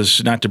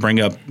to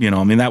bring up,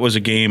 that was a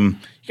game.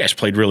 You guys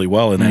played really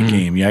well in that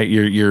game. Yeah,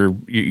 you're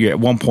at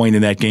one point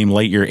in that game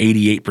late. You're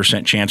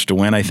 88% chance to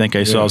win. I think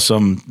I saw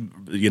some,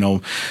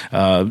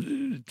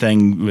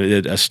 thing,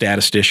 a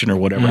statistician or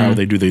whatever, how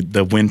they do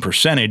the win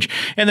percentage,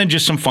 and then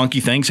just some funky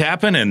things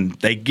happen and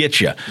they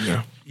get you.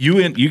 Yeah. You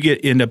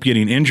end up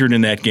getting injured in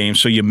that game,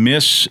 so you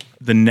miss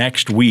the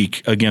next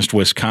week against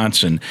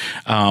Wisconsin.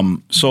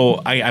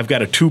 So I've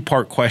got a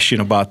 2-part question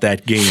about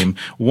that game.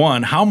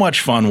 One, how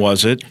much fun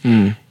was it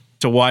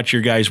to watch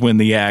your guys win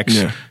the X?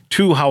 Yeah.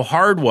 2, how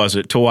hard was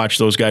it to watch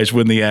those guys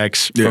win the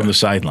X from the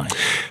sideline?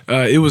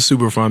 It was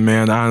super fun,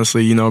 man.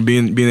 Honestly,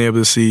 being able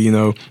to see,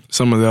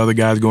 some of the other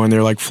guys go in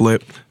there like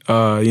Flip,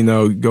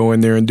 go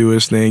in there and do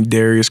his thing.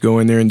 Darius go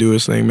in there and do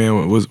his thing,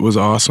 man, was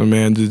awesome,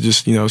 man, to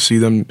just, see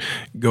them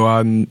go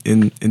out and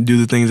do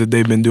the things that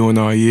they've been doing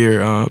all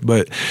year.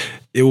 But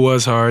it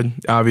was hard.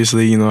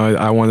 Obviously,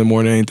 I wanted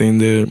more than anything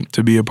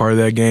to be a part of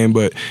that game.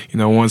 But,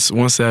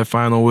 once that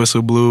final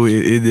whistle blew,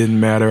 it didn't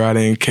matter. I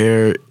didn't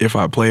care if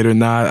I played or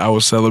not. I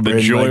was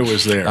celebrating. The joy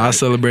was there. I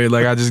celebrated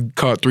like I just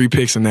caught 3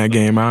 picks in that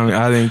game.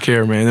 I didn't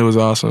care, man. It was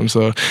awesome.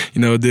 So,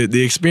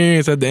 the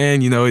experience at the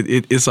end,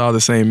 it's all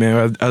the same,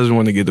 man. I just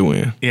want to get the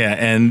win. Yeah,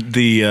 and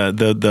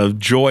the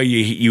joy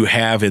you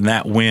have in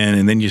that win,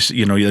 and then as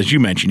you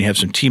mentioned, you have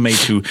some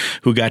teammates who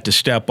got to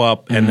step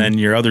up, and then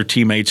your other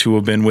teammates who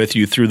have been with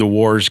you through the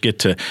wars get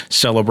to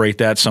celebrate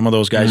that. Some of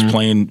those guys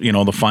playing,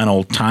 the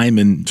final time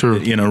in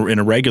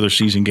a regular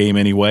season game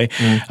anyway.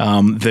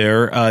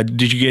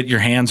 Did you get your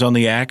hands on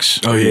the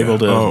axe? Oh, yeah. Able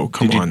to,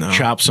 come on now.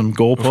 Chop some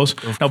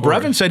goalposts? Of now,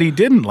 Brevin said he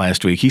didn't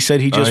last week. He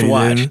said he just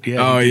watched.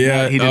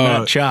 Yeah, he did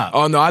not chop.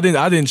 Oh no, I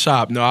didn't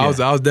chop. No, I was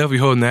definitely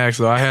holding the axe.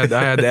 So I had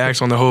the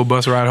axe on the whole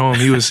bus ride home.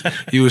 He was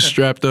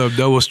strapped up,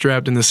 double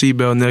strapped in the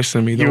seatbelt next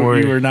to me. Don't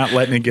worry. You were not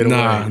letting it get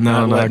away.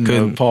 No, I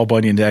couldn't. Paul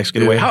Bunyan's axe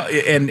get away.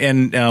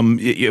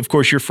 Of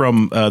course, you're from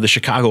the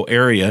Chicago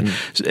area,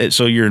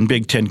 so you're in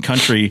Big Ten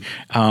country.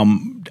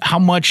 How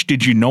much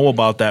did you know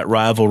about that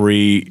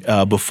rivalry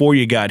before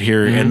you got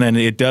here? And then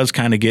it does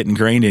kind of get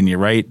ingrained in you,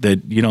 right?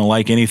 That you don't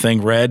like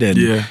anything red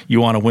and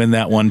you want to win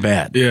that one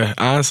bad. Yeah,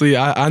 honestly,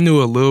 I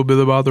knew a little bit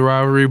about the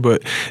rivalry,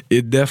 but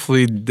it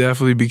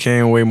definitely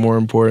became way more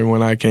important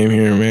when I came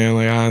here, man.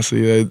 Like,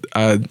 honestly, I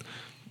ain't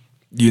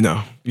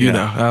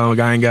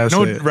got to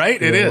say it.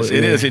 Right? It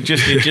is. It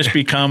just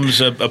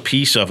becomes a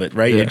piece of it,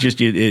 right? Yeah.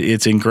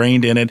 It's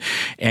ingrained in it,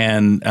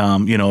 and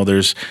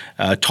there's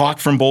talk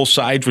from both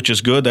sides, which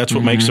is good. That's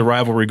what makes the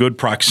rivalry good.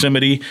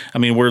 Proximity. I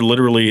mean, we're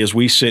literally, as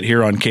we sit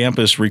here on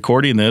campus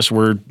recording this,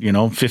 we're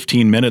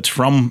 15 minutes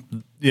from.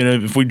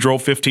 If we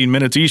drove 15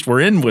 minutes east,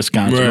 we're in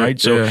Wisconsin, right?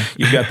 So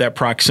you've got that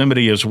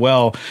proximity as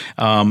well,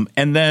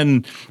 and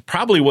then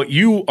probably what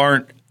you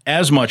aren't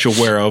as much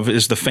aware of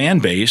is the fan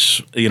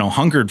base,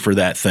 hungered for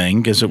that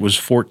thing because it was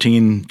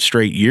 14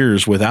 straight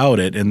years without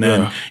it. And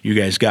then you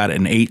guys got it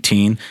in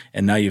 18,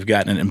 and now you've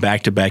gotten it in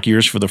back-to-back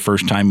years for the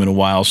first time in a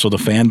while. So the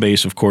fan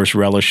base, of course,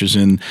 relishes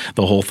in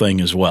the whole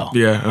thing as well.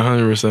 Yeah,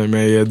 100%,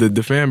 man. Yeah,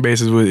 the fan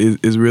base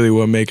is really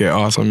what make it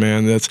awesome,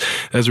 man. That's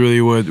really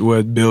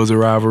what builds a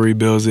rivalry,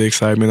 builds the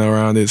excitement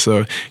around it.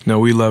 So,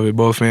 we love it.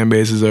 Both fan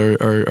bases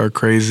are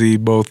crazy.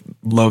 Both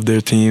love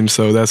their teams.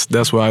 So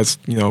that's why it's,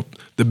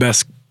 the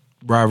best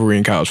rivalry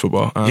in college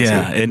football, honestly.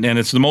 Yeah, and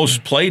it's the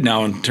most played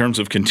now in terms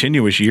of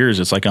continuous years.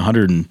 It's like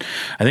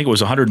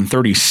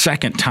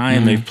 132nd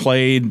time they've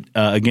played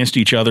against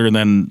each other, and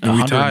then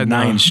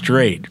 109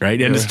 straight,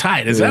 right? And it's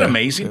tied. Is that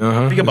amazing?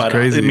 Think about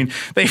it. I mean,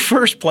 they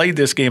first played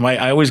this game.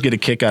 I always get a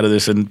kick out of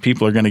this, and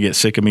people are going to get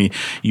sick of me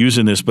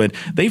using this, but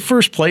they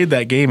first played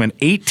that game in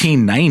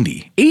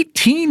 1890.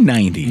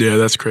 1890. Yeah,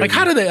 that's crazy. Like,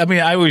 how do they? I mean,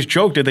 I always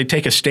joke, did they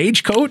take a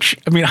stagecoach?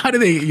 I mean, how do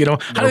they?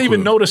 How do they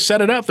even know to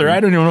set it up there? I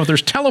don't even know if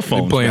there's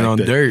telephones. They're playing on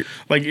dirt.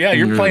 Like, yeah,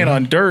 you're playing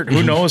on dirt.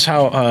 Who knows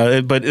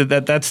how?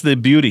 But that's the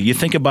beauty. You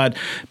think about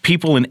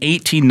people in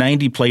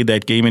 1890 played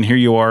that game, and here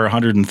you are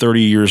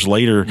 130 years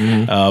later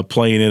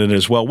playing in it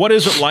as well. What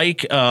is it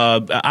like?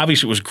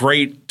 Obviously, it was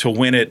great to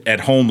win it at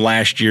home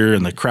last year,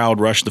 and the crowd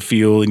rushed the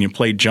field, and you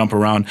played jump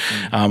around.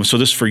 So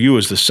this for you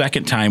is the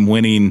second time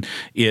winning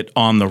it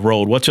on the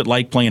road. What's it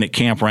like playing at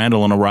Camp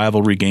Randall in a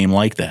rivalry game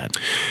like that?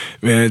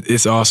 Man,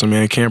 it's awesome,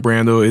 man. Camp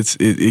Randall,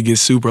 it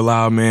gets super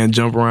loud, man.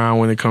 Jump around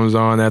when it comes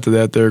on after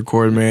that third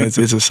quarter, man. It's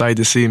a sight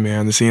to see,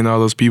 man. And seeing all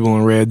those people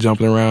in red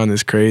jumping around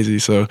is crazy.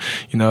 So,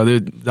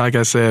 like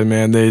I said,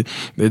 man, they're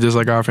just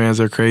like our fans.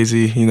 They're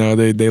crazy.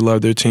 They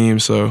love their team.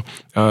 So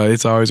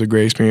it's always a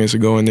great experience to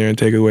go in there and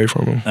take it away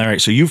from them. All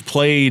right, so you've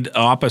played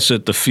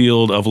opposite the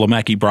field of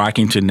Lemke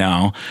Brockington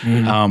now.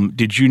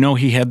 Did you know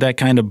he had that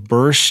kind of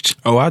burst?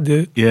 Oh, I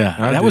did. Yeah,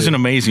 that was an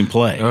amazing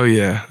play. Oh,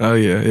 yeah.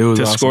 It was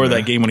to awesome, score man.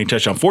 that game when he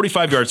touched on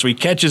 45 yards. So he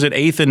catches it.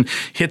 Ethan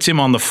hits him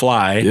on the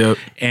fly,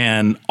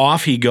 and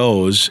off he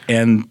goes.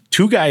 And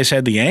two guys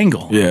had the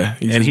angle. Yeah,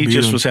 and he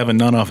just was having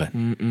none of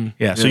it.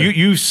 Yeah, so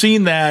you've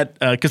seen that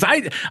because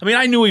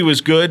I knew he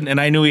was good, and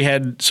I knew he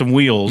had some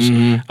wheels.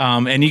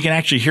 And you can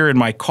actually hear in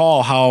my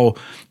call how.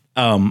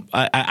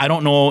 I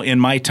don't know in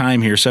my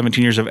time here,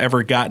 17 years, I've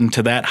ever gotten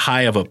to that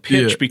high of a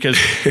pitch because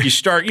you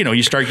start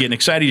getting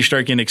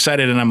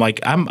excited, and I'm like,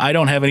 I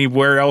don't have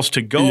anywhere else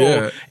to go.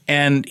 Yeah.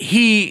 And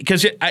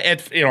because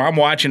I'm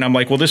watching, I'm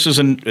like, well, this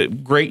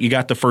isn't great. You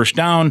got the first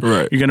down,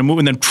 right. You're going to move,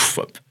 and then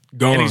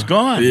gone. And he's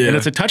gone, and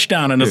it's a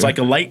touchdown, and it's like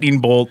a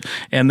lightning bolt,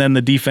 and then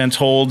the defense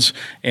holds.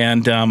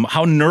 And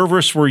how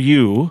nervous were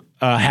you?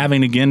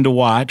 Having again to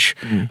watch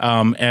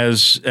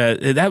as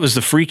that was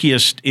the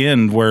freakiest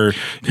end where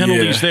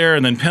penalties there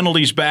and then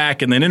penalties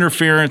back and then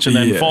interference and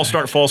then false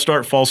start.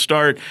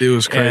 It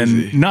was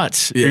crazy. And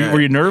nuts. Yeah.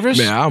 Were you nervous?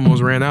 Man, I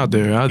almost ran out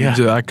there.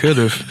 I could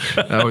have.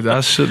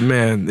 I should.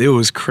 Man, it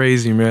was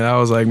crazy, man. I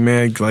was like,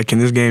 man, like, can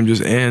this game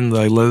just end?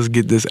 Like, let's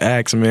get this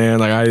axe, man.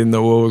 Like, I didn't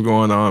know what was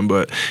going on,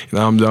 but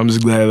I'm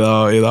just glad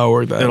it all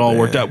worked out. It all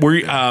worked out. Were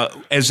you,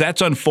 as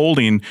that's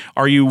unfolding,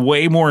 are you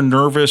way more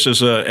nervous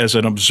as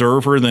an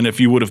observer than if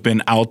you would have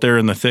been out there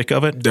in the thick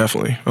of it?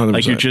 Definitely, 100%.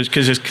 Like, you just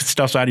because this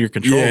stuff's out of your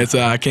control. Yeah,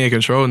 I can't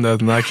control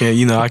nothing. I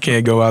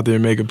can't go out there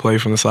and make a play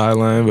from the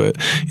sideline. But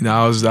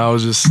I was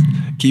just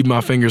keeping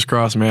my fingers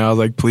crossed, man. I was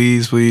like,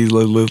 please,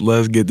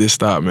 let's get this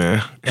stop,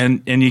 man.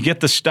 And you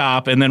get the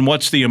stop, and then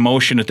what's the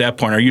emotion at that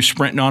point? Are you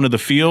sprinting onto the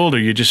field, or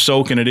are you just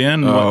soaking it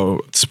in? Oh,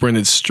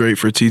 sprinted straight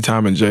for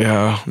T-Time and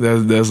J-Howe.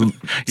 That's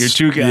your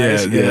two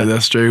guys. Yeah,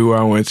 that's straight who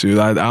I went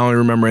to. I don't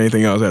remember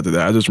anything else after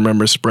that. I just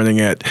remember sprinting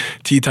at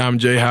T-Time,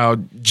 J-Howe,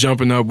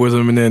 jumping up with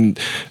him, and then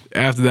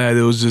after that,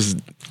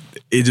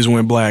 it just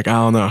went black.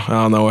 I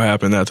don't know what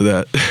happened after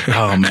that.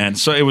 Oh man,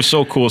 so it was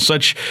so cool.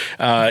 Such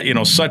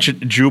such a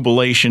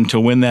jubilation to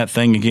win that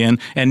thing again,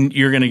 and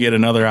you're going to get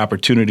another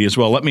opportunity as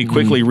well. Let me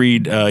quickly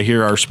read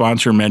here our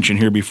sponsor mention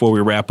here before we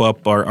wrap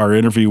up our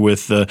interview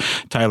with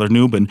Tyler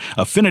Nubin.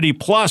 Affinity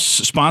Plus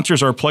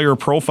sponsors our player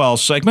profile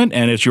segment,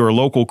 and it's your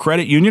local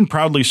credit union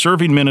proudly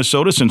serving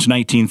Minnesota since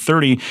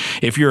 1930.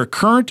 If you're a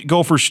current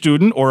Gopher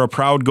student or a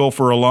proud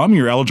Gopher alum,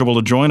 you're eligible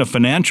to join a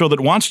financial that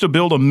wants to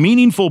build a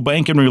meaningful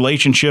banking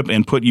relationship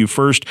and put you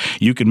first.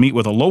 You can meet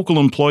with a local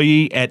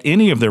employee at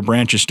any of their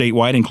branches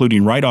statewide,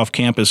 including right off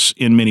campus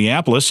in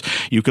Minneapolis.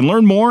 You can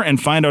learn more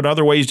and find out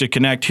other ways to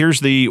connect.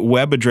 Here's the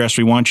web address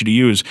we want you to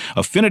use: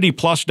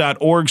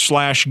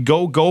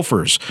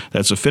 affinityplus.org/GoGophers.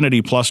 That's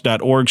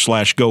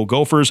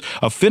affinityplus.org/GoGophers.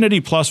 Affinity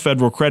Plus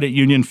Federal Credit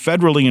Union,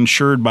 federally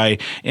insured by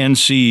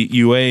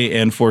NCUA.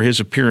 And for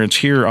his appearance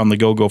here on the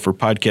Go Gopher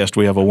podcast,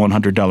 we have a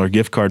 $100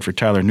 gift card for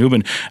Tyler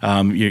Nubin.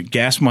 Your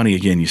gas money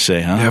again, you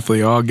say, huh?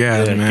 Definitely all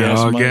gas, man.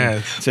 All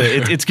gas. So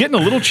it's getting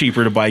a little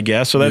cheaper to buy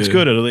gas, so that's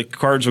good. The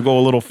cards will go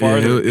a little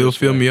farther. Yeah, it'll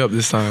fill me up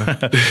this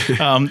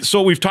time.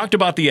 So we've talked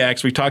about the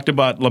X. We talked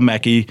about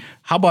Lemke.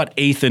 How about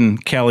Ethan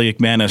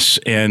Kaliakmanis?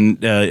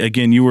 And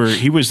again,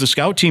 he was the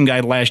scout team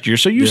guy last year,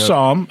 so you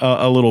saw him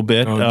a little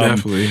bit. Oh,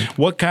 definitely.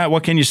 What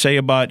can you say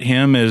about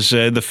him as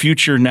the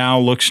future now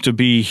looks to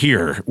be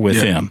here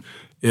with him?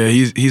 Yeah,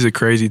 he's a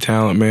crazy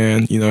talent,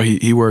 man.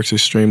 He works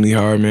extremely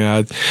hard,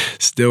 man. I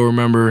still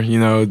remember,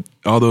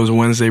 all those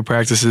Wednesday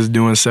practices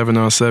doing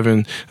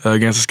 7-on-7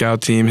 against the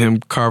scout team, him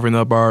carving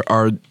up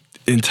our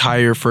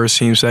entire first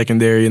team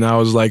secondary, and I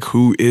was like,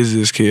 who is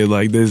this kid?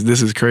 Like,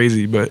 this is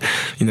crazy. But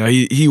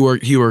he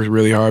works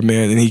really hard,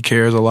 man, and he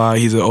cares a lot.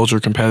 He's an ultra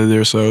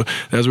competitor, so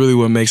that's really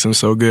what makes him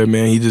so good,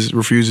 man. He just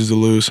refuses to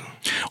lose.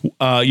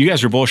 You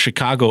guys are both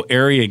Chicago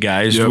area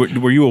guys. Yep.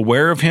 Were you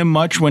aware of him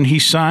much when he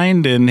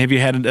signed, and have you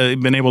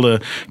been able to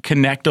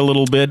connect a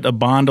little bit,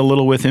 bond a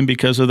little with him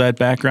because of that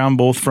background,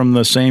 both from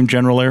the same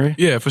general area?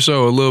 Yeah, for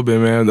sure, a little bit,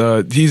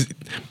 man. He's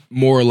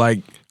more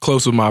like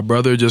close with my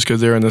brother just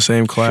because they're in the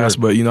same class.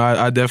 Sure. But,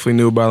 I definitely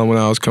knew about him when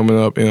I was coming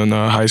up in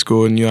high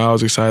school. And, I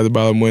was excited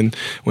about him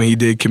when he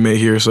did commit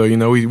here. So,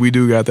 we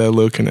do got that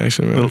little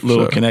connection, man.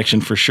 Little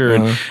connection for sure.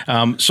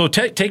 Uh-huh. So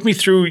take me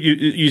through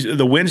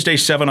the Wednesday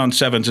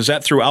 7-on-7s. Is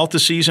that throughout the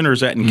season or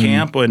is that in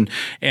camp?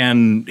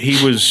 And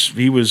he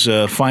was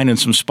finding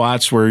some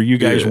spots where you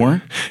guys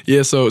weren't?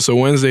 Yeah, so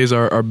Wednesdays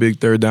are our big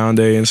third down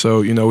day. And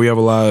so, we have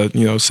a lot of,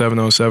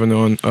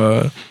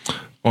 7-on-7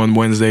 on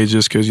Wednesday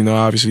just because,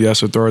 obviously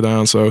that's a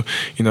throwdown. So,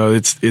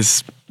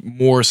 it's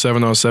more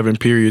 7-on-7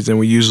 periods than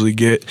we usually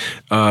get.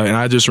 And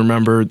I just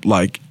remember,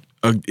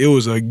 it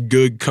was a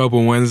good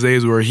couple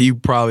Wednesdays where he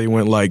probably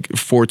went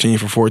 14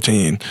 for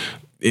 14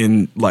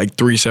 in 3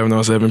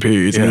 7-on-7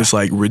 periods. And it's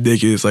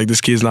ridiculous. This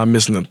kid's not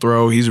missing a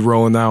throw. He's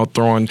rolling out,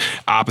 throwing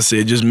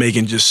opposite, just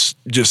making just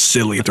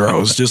silly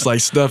throws. just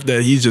stuff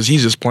that he's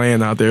just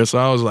playing out there. So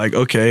I was like,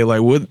 okay,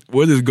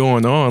 what is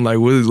going on?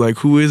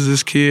 Who is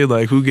this kid?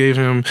 Who gave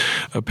him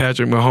a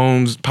Patrick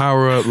Mahomes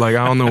power up? I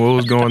don't know what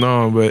was going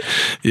on, but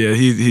yeah,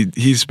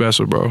 he's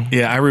special, bro.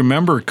 Yeah, I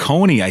remember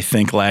Coney, I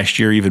think last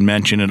year even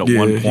mentioned it at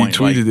one point.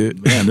 He tweeted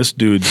it. Man, this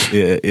dude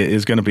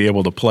is going to be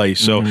able to play.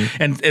 So,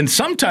 and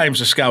sometimes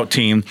the scout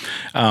team.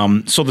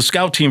 So the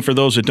scout team, for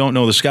those that don't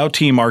know, the scout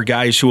team are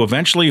guys who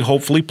eventually,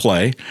 hopefully,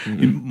 play,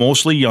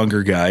 mostly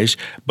younger guys,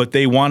 but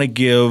they want to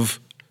give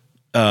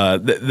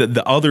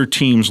the other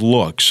team's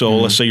look. So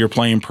let's say you're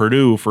playing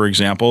Purdue, for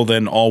example,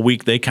 then all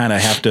week they kind of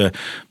have to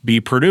be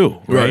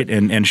Purdue, right?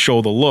 And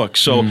show the look.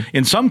 So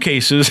in some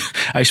cases,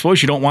 I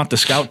suppose you don't want the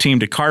scout team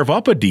to carve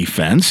up a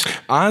defense.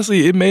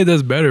 Honestly, it made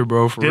us better,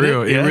 bro, for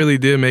real. It really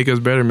did make us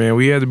better, man.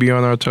 We had to be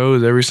on our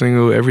toes every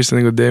single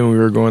day when we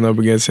were going up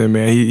against him,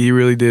 man. He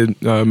really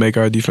did make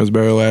our defense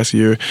better last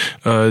year.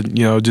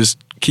 Just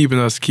keeping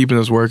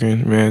us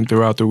working, man,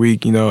 throughout the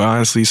week.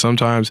 Honestly,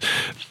 sometimes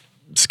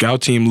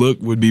scout team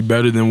look would be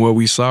better than what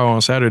we saw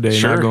on Saturday.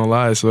 Sure. Not gonna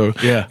lie. So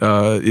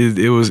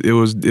it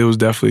was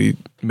definitely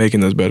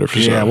making us better for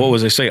sure. Yeah, what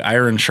was they say?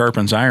 Iron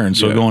sharpens iron.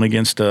 So going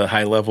against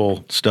high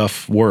level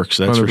stuff works.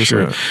 That's 100%. For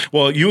sure.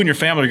 Well, you and your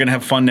family are going to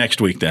have fun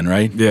next week, then,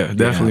 right? Yeah,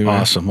 definitely. Man.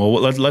 Awesome. Well,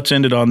 let's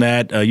end it on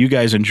that. You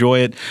guys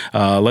enjoy it.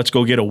 Let's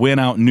go get a win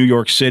out in New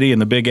York City in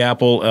the Big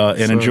Apple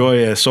and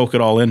enjoy. Soak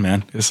it all in,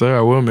 man. Yes, sir.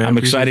 I will, man. I'm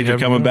excited you're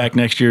coming back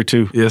next year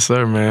too. Yes,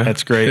 sir, man.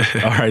 That's great.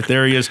 All right,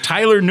 there he is,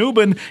 Tyler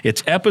Nubin.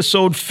 It's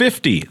episode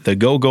 50, the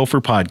Go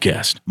Gopher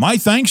podcast. My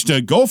thanks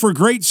to Gopher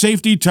great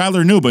safety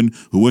Tyler Nubin,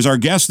 who was our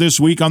guest this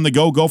week on the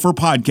Go Gopher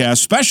podcast,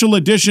 special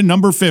edition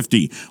number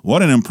 50.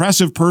 What an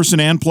impressive person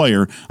and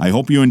player. I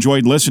hope you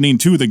enjoyed listening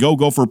to the Go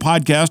Gopher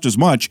podcast as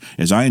much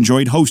as I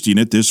enjoyed hosting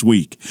it this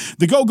week.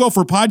 The Go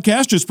Gopher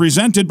podcast is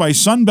presented by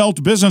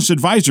Sunbelt Business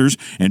Advisors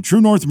and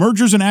True North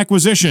Mergers and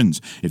Acquisitions.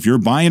 If you're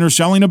buying or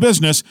selling a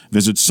business,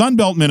 visit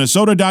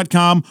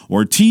sunbeltminnesota.com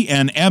or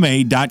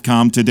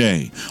tnma.com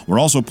today. We're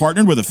also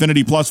partnered with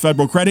Affinity Plus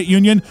Federal Credit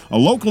Union, a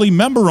locally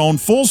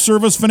member-owned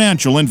full-service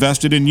financial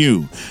invested in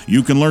you.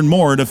 You can learn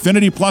more at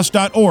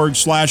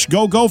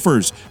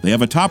affinityplus.org/GoGophers. They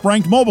have a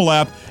top-ranked mobile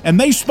app, and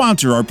they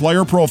sponsor our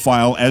player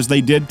profile as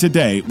they did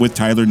today with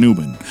Tyler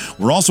Nubin.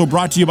 We're also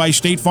brought to you by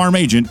State Farm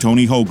agent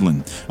Tony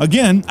Hoagland.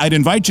 Again, I'd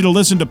invite you to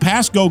listen to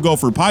past Go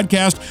Gopher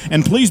podcast,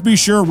 and please be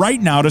sure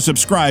right now to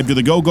subscribe to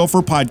the Go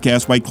Gopher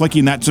podcast by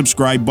clicking that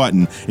subscribe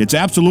button. It's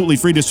absolutely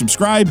free to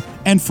subscribe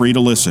and free to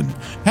listen.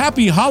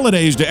 Happy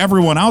holidays to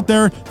everyone out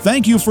there.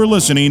 Thank you for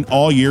listening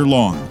all year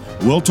long.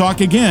 We'll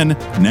talk again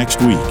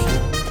next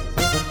week.